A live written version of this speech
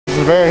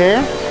Mrs. Bear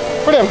here.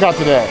 What have we got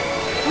today?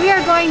 We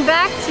are going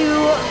back to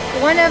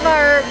one of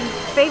our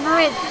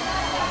favorite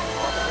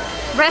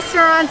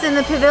restaurants in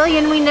the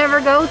pavilion we never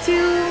go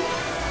to,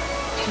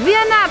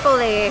 Via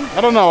Napoli.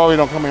 I don't know why we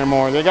don't come here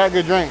more. They got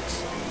good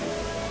drinks.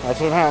 That's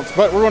what counts.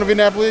 But we're going to Via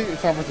Napoli.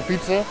 It's time for some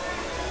pizza.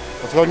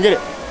 Let's go ahead and get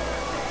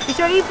it. You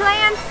sure any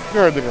plans? You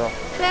heard the girl.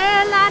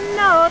 Bella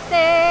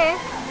notte.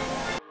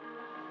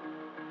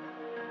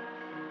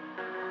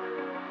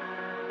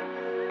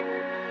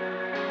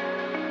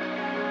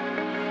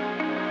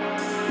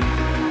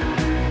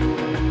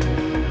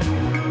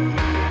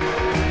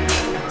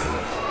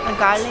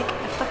 Garlic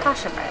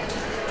focaccia bread.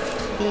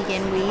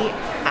 Vegan, we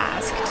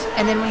asked.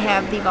 And then we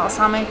have the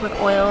balsamic with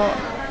oil.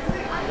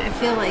 I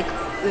feel like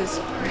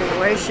the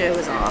ratio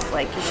is off.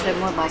 Like, you should have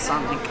more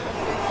balsamic.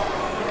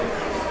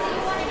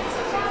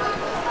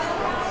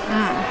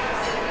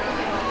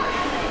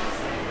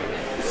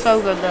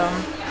 So good though.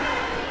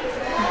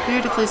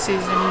 Beautifully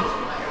seasoned.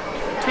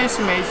 Tastes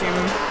amazing.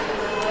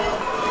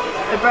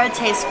 The bread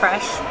tastes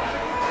fresh.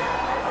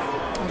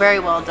 Very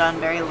well done,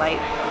 very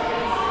light.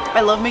 I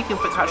love making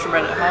focaccia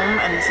bread at home,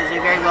 and this is a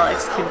very well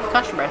executed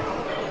focaccia bread.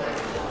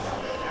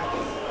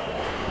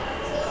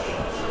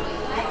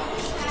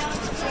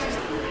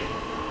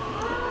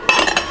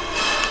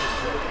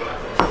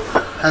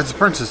 As the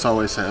princess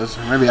always says,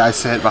 or maybe I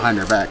say it behind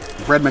her back,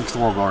 bread makes the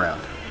world go around.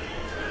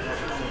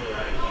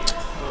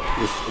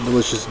 This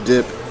delicious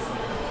dip.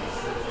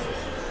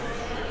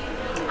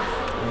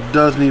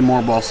 Does need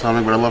more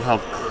balsamic, but I love how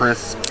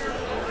crisp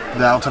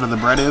the outside of the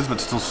bread is,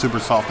 but still super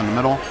soft in the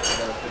middle.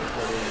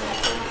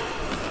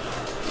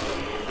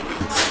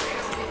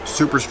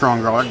 Super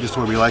strong garlic, just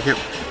the way we like it.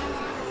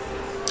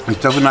 It's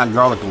definitely not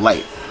garlic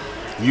light.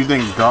 If you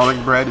think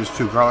garlic bread is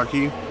too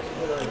garlicky,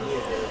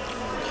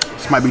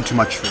 this might be too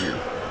much for you.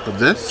 But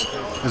this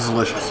is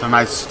delicious. A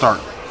nice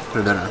start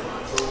to dinner.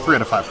 3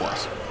 out of 5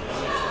 plus.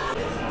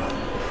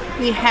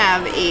 We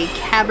have a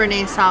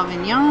Cabernet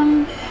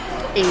Sauvignon,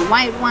 a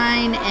white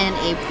wine, and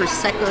a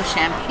Prosecco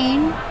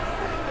champagne.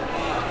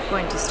 I'm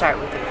going to start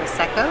with the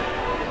Prosecco.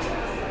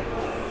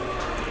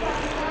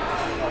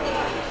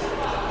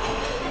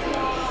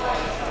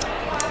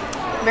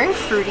 Very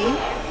fruity,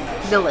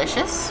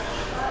 delicious,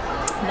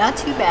 not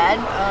too bad,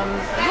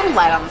 a little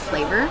light on the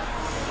flavor.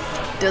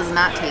 Does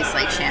not taste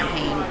like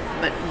champagne,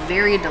 but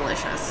very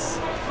delicious.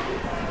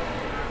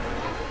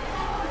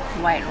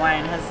 White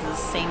wine has the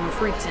same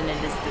fruits in it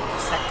as the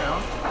Prosecco.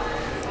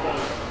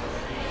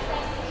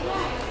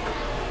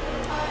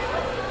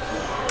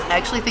 I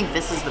actually think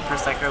this is the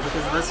Prosecco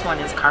because this one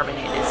is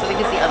carbonated, so I think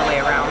it's the other way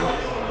around.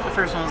 The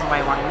first one was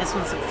white wine, this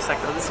one's the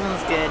Prosecco. This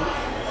one's good,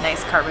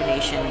 nice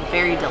carbonation,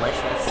 very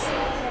delicious.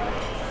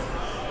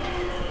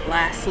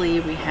 Lastly,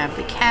 we have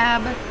the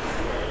cab.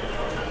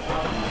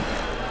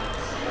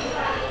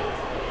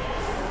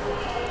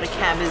 The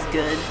cab is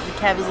good. The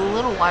cab is a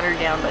little watered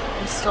down, but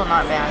it's still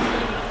not bad.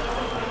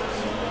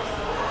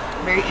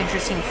 Very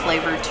interesting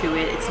flavor to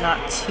it. It's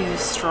not too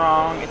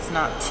strong. It's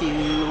not too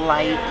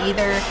light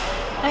either.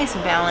 Nice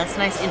balance,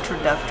 nice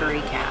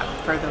introductory cab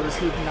for those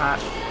who've not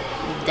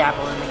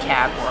dabbled in the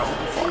cab world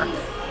before.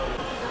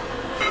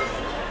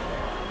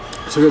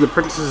 So we have the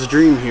princess's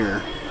dream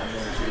here.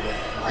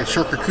 A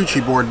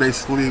charcuterie board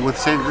basically with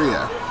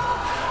sangria.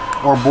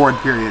 Or board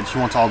period. She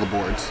wants all the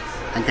boards.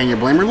 And can you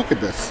blame her? Look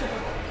at this.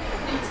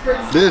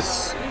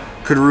 This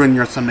could ruin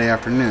your Sunday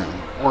afternoon.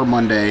 Or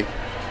Monday,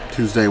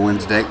 Tuesday,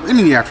 Wednesday. Any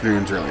of the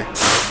afternoons really.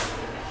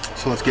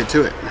 So let's get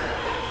to it.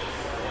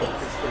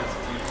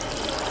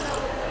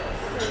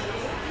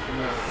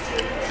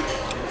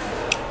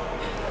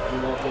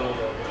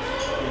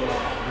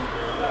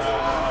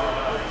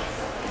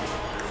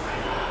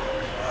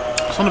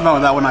 Something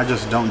about that one I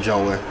just don't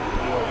gel with.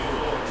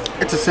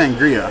 It's a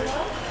sangria,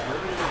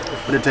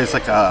 but it tastes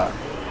like a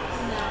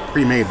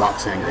pre-made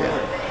box sangria.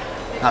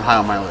 Not high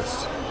on my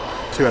list.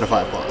 2 out of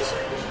 5 plus.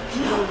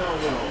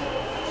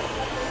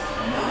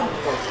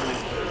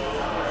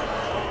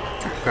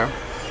 Okay.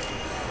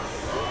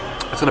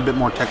 It's got a bit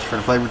more texture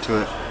and flavor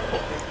to it.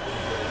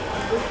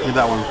 Give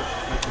that one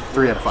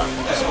 3 out of 5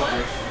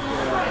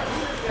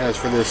 plus. As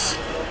for this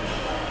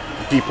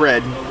deep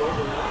red,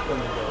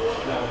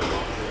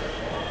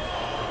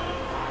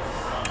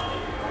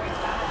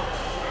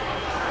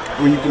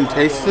 when you can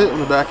taste it on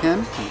the back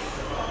end,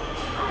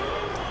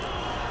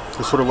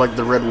 it's sort of like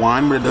the red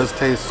wine, but it does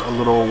taste a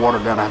little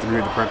watered down. I have to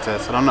agree with the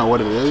princess. I don't know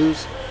what it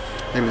is.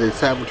 Maybe they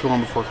sat for too long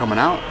before coming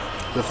out.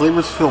 The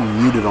flavors feel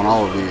muted on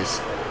all of these.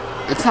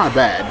 It's not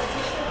bad,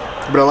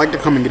 but I like to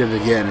come and get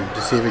it again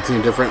to see if it's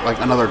any different,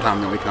 like another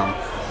time that we come.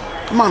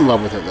 I'm not in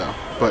love with it though,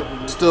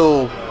 but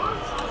still,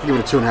 I'll give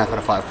it a 2.5 out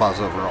of 5 plus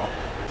overall.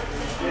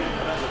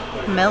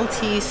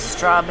 Melty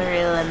strawberry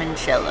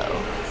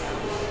limoncello.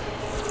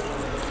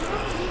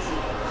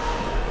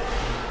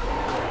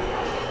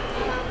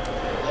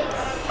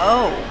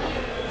 Oh,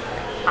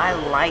 I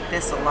like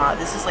this a lot.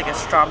 This is like a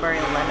strawberry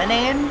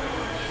lemonade.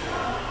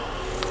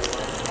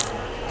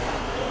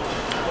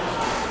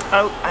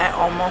 Oh, I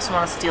almost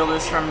want to steal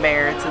this from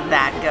Bear. It's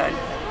that good.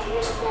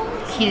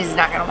 He is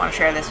not going to want to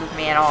share this with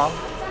me at all.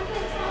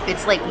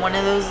 It's like one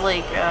of those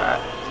like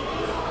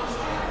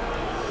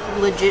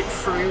legit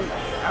fruit,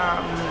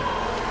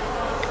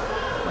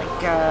 like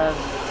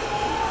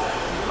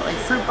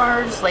fruit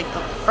bars, like the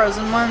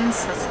frozen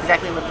ones. That's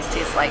exactly what this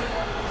tastes like.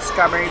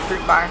 Strawberry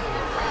fruit bar.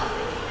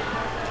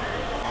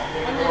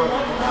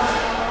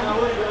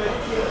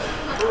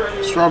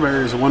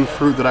 Strawberry is one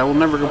fruit that I will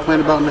never complain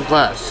about in a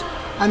glass.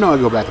 I know I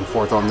go back and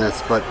forth on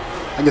this, but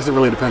I guess it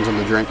really depends on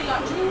the drink.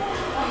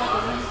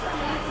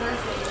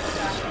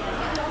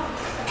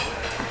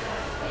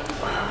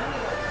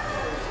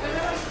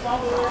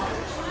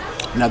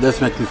 Now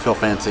this makes me feel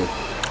fancy.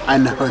 I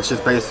know it's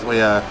just basically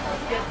a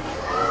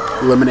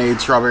lemonade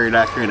strawberry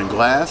daiquiri in a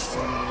glass,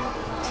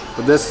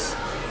 but this,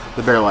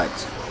 the bear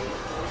likes.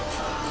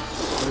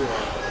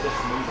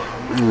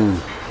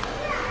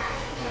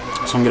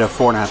 So I'm gonna get a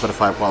 4.5 out of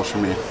 5 balls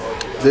from me.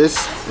 This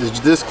is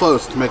this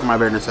close to making my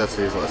bare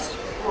necessities list.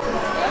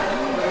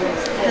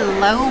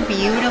 Hello,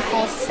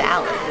 beautiful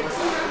salad.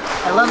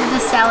 I love that the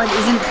salad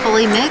isn't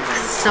fully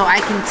mixed, so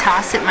I can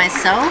toss it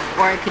myself,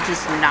 or I could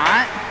just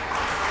not.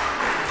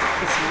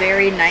 It's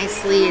very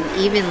nicely and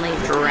evenly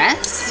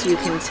dressed, you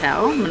can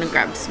tell. I'm gonna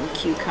grab some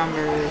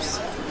cucumbers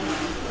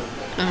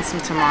and some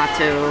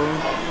tomato.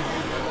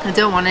 I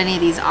don't want any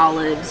of these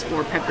olives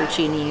or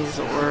pepperoncinis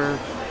or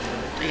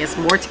I guess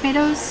more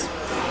tomatoes.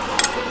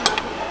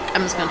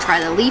 I'm just gonna try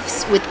the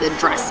leaves with the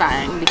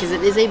dressing because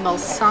it is a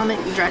balsamic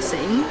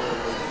dressing.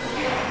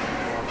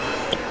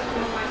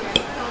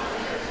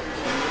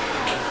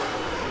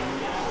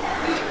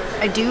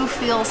 I do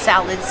feel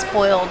salad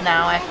spoiled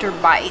now after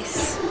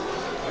bites.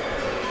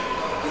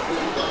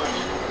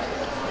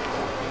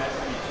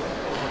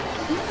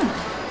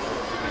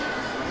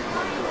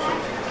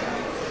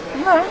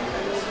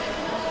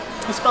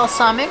 It's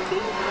balsamic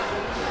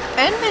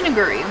and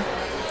vinegary.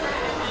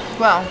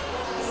 Well,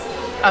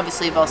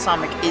 obviously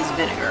balsamic is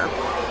vinegar,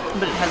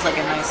 but it has like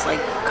a nice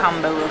like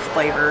combo of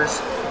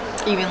flavors.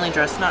 Evenly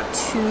dressed, not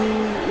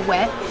too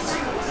wet.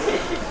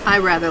 I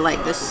rather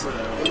like this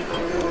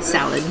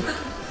salad.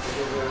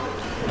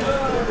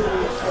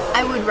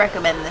 I would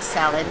recommend this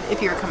salad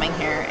if you're coming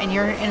here and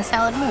you're in a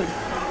salad mood.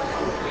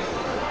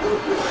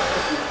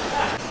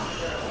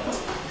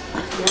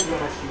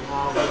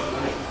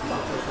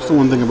 That's the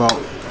one thing about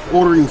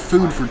ordering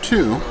food for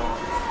two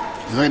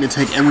is I had to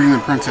take everything the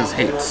princess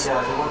hates.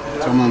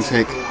 So I'm gonna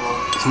take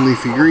some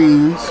leafy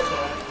greens,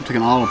 I'm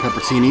taking all the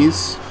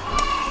pepperoncinis,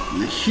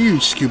 and a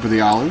huge scoop of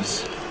the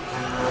olives.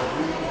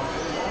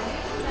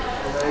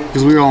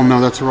 Because we all know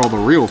that's where all the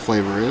real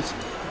flavor is.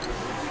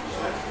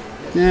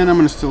 And I'm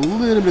gonna still a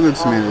little bit of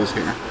tomatoes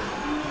here.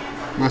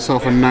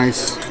 Myself a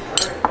nice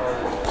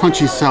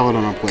punchy salad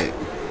on a plate.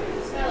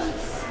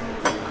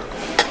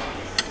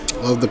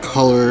 Love the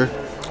color,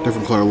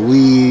 different color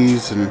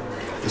leaves, and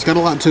it's got a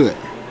lot to it.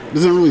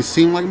 Doesn't really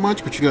seem like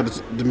much, but you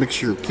got the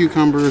mixture of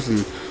cucumbers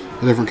and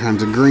the different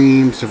kinds of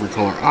greens, different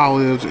color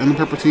olives, and the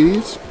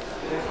pepperoncinis.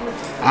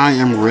 I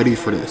am ready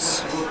for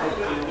this.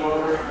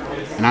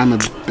 And I'm a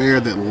bear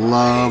that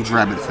loves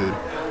rabbit food.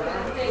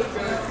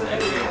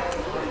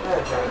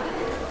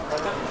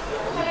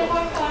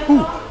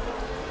 Ooh.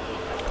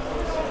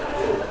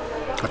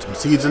 Got some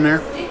seeds in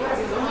there.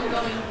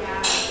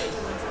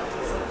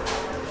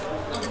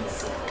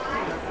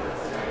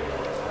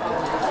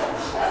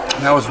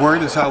 And I was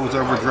worried as how it was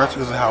overdressed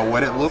because of how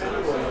wet it looked.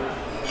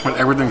 But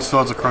everything still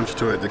has a crunch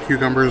to it. The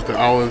cucumbers, the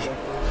olives,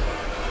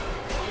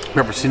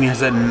 pepperoni has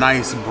that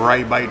nice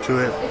bright bite to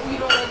it.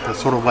 The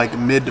sort of like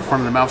mid to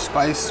front of the mouth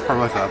spice.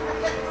 Probably like a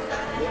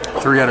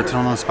 3 out of 10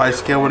 on the spice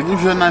scale. But it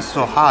gives you a nice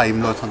little high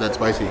even though it's not that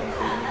spicy.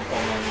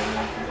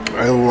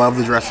 I love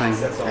the dressing.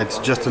 It's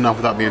just enough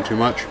without being too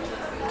much.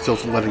 Still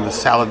letting the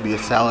salad be a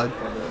salad.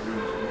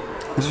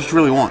 This is what you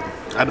really want.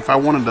 If I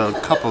wanted a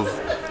cup of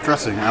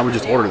dressing, I would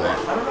just order that.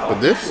 But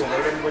this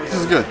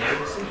is good.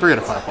 3 out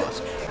of 5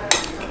 plus.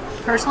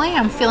 Personally,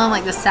 I'm feeling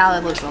like the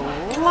salad looks a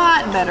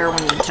lot better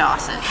when you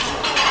toss it.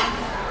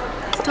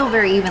 Still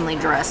very evenly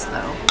dressed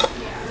though.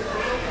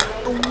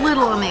 A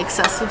little on the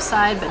excessive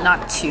side, but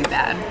not too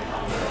bad.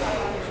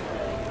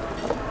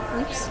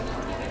 Oops.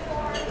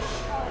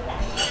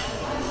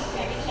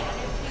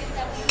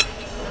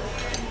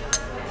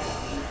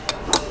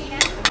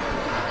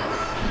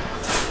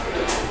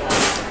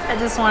 I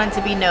just wanted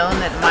to be known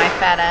that my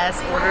fat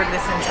ass ordered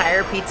this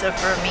entire pizza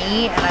for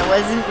me, and I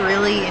wasn't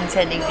really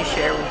intending to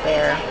share with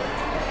Bear.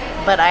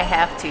 But I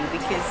have to,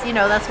 because, you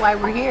know, that's why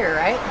we're here,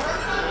 right?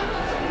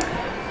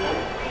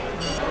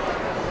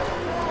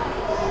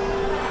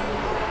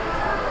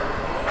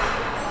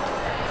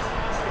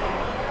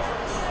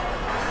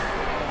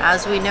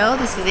 As we know,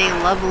 this is a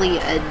lovely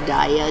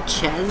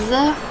diacese.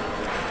 I'm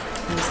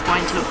just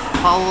going to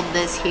fold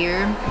this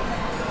here.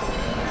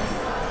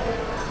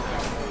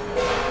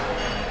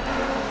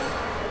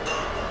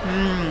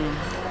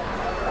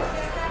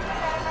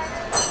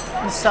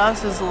 The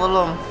sauce is a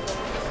little,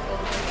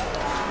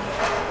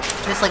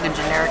 just like a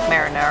generic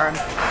marinara.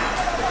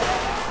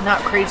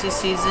 Not crazy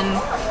seasoned.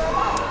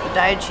 The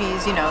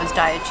diacheese, you know, is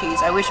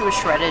diacheese. I wish it was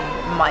shredded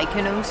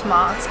Mykonos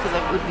moss because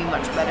it would be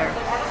much better.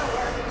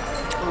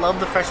 I love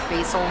the fresh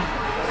basil.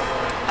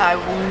 I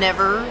will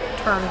never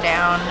turn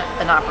down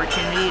an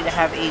opportunity to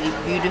have a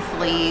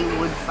beautifully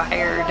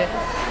wood-fired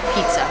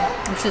pizza,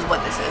 which is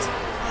what this is.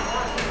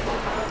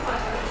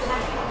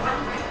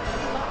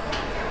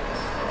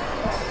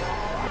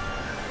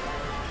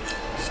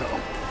 So,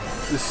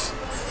 this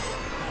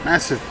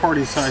massive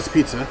party-sized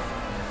pizza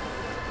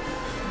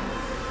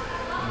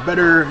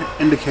better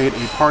indicate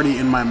a party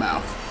in my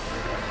mouth.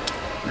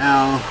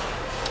 Now,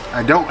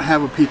 I don't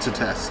have a pizza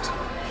test,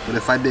 but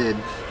if I did,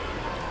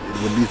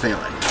 it would be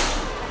failing.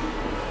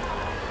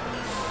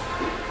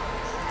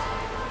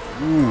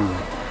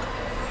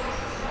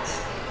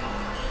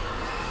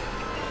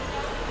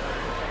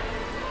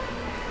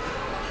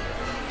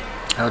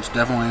 Oh, it's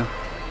definitely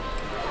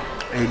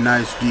a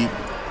nice deep,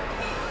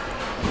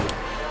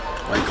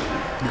 like,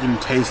 you can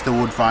taste the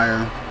wood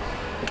fire,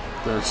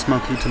 the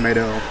smoky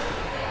tomato.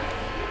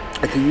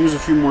 I could use a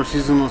few more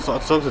seasonal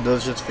sauce. It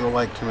does just feel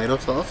like tomato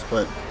sauce,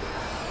 but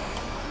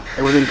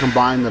everything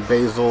combined, the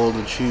basil,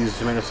 the cheese,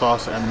 tomato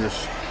sauce, and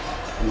this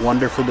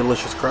wonderful,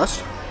 delicious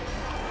crust.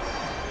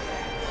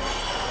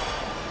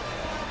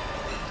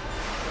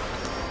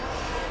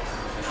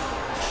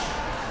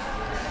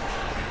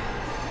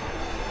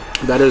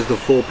 That is the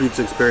full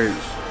pizza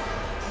experience.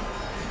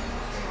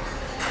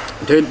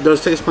 It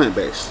does taste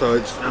plant-based, so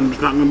it's not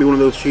going to be one of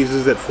those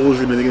cheeses that fools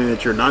you into thinking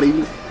that you're not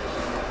eating.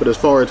 But as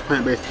far as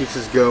plant-based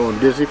pizzas go on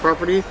Disney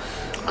property,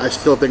 I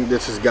still think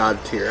this is God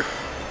tier.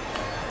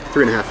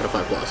 3.5 out of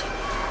 5 plus.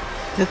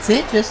 That's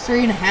it? Just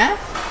 3.5?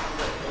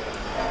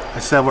 I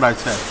said what I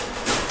said.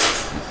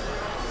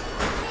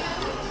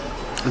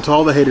 And to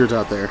all the haters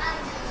out there,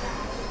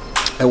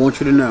 I want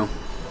you to know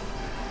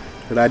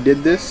that I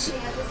did this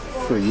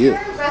for you.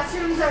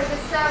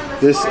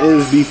 This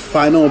is the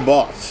final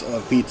boss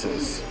of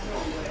pizzas.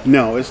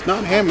 No, it's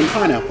not ham and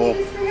pineapple.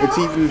 It's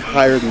even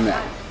higher than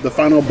that. The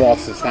final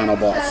boss is final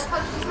boss.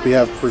 We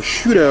have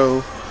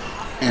prosciutto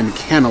and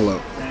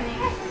cantaloupe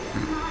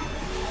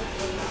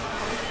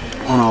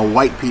on a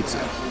white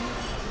pizza.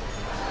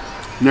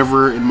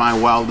 Never in my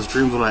wildest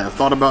dreams would I have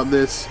thought about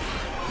this,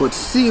 but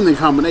seeing the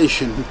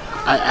combination,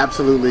 I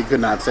absolutely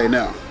could not say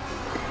no.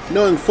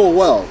 Knowing full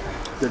well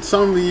that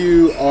some of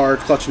you are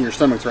clutching your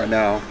stomachs right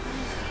now,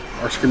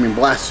 are screaming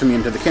blasphemy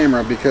into the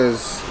camera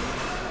because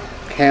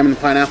ham and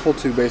pineapple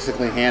to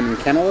basically ham and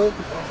cantaloupe.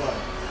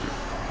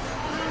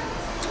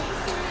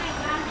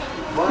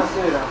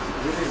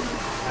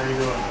 How you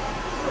doing?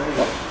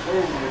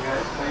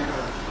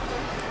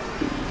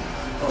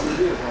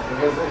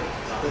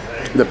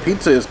 The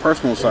pizza is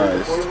personal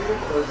sized.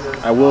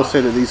 I will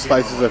say that these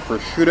slices of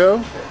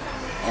prosciutto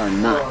are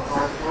not.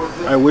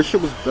 I wish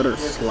it was better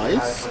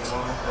sliced,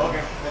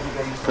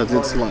 because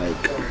it's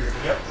like,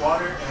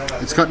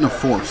 it's cut in a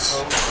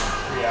force.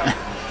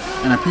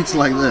 And a pizza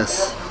like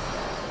this,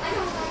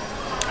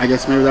 I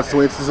guess maybe that's the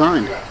way it's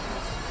designed.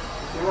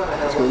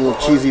 It's got a little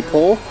cheesy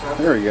pull.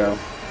 There we go.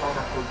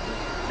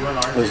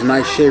 There's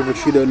nice shaved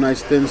prosciutto,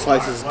 nice thin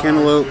slices of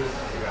cantaloupe,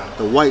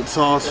 the white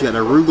sauce, you got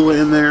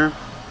arugula in there.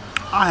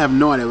 I have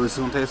no idea what this is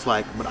going to taste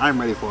like, but I'm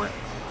ready for it.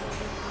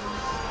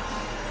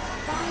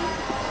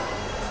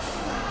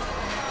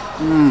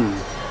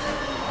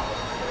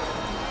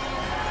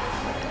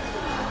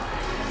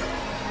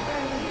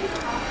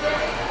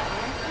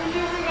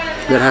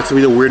 That has to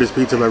be the weirdest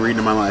pizza I've ever eaten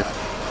in my life.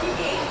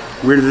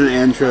 Weirder than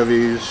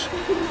anchovies,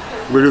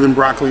 weirder than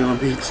broccoli on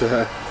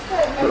pizza.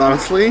 But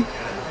honestly,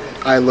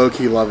 I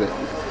low-key love it.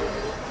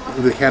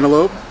 The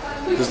cantaloupe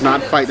does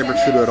not fight the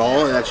prosciutto at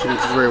all. It actually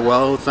mixes very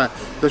well. It's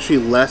actually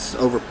less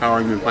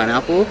overpowering than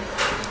pineapple,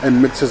 and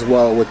mixes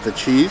well with the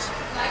cheese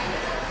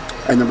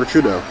and the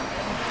prosciutto.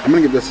 I'm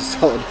gonna give this a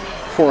solid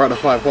 4 out of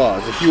 5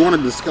 claws. If you want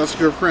to discuss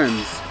your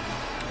friends,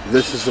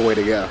 this is the way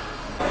to go.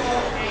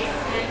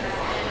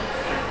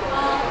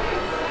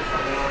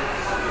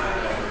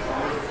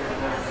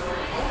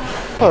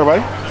 Hello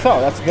everybody. So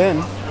that's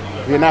been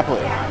via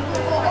Napoli.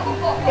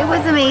 It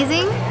was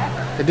amazing.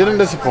 It didn't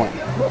disappoint.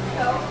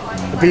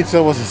 The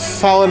pizza was as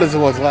solid as it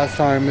was last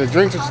time. The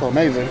drinks are still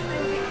amazing.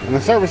 And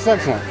the service is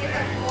excellent.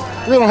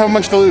 We don't have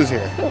much to lose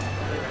here.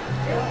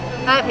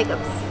 I have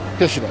hiccups.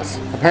 Yes, she does.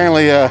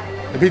 Apparently, the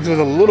pizza was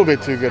a little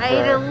bit too good for I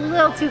ate her. a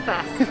little too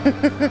fast.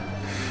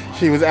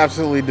 She was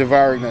absolutely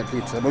devouring that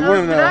pizza. But I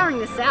was devouring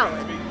the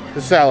salad.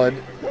 The salad,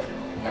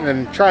 and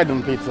then tried the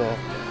pizza,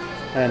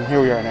 and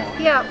here we are now.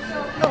 Yeah.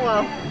 Oh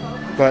well.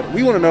 But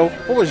we want to know,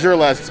 what was your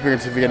last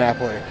experience in Via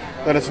Napoli?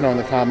 Let us know in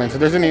the comments. If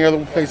there's any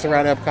other place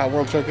around Epcot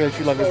World Showcase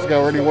you'd like us to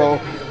go, or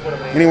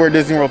anywhere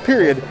Disney World,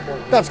 period,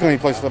 that's going to be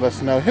a place to let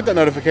us know. Hit that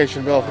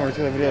notification bell for more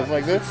videos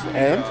like this,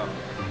 and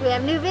We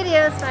have new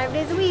videos 5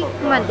 days a week.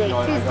 Monday,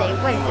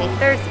 Tuesday, Wednesday,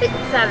 Thursday,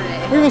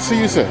 Saturday. we will see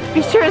you soon.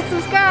 Be sure to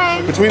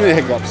subscribe. Between the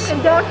hiccups.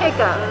 And don't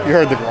hiccup. You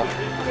heard the girl.